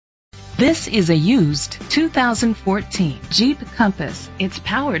This is a used 2014 Jeep Compass. It's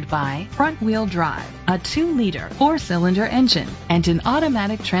powered by front-wheel drive, a 2-liter 4-cylinder engine, and an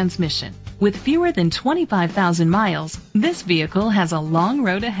automatic transmission. With fewer than 25,000 miles, this vehicle has a long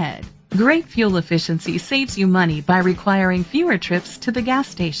road ahead. Great fuel efficiency saves you money by requiring fewer trips to the gas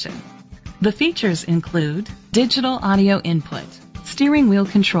station. The features include digital audio input, steering wheel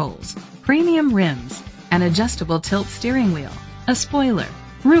controls, premium rims, an adjustable tilt steering wheel, a spoiler,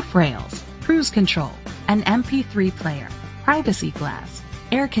 roof rails, cruise control, an MP3 player, privacy glass,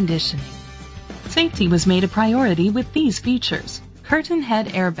 air conditioning. Safety was made a priority with these features: curtain head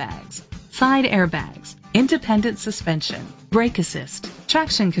airbags, side airbags, independent suspension, brake assist,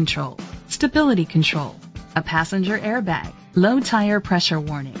 traction control, stability control, a passenger airbag, low tire pressure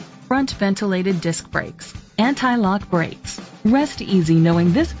warning, front ventilated disc brakes, anti-lock brakes. Rest easy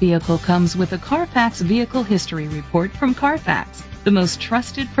knowing this vehicle comes with a Carfax Vehicle History Report from Carfax, the most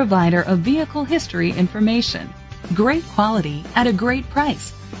trusted provider of vehicle history information. Great quality at a great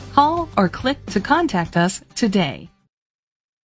price. Call or click to contact us today.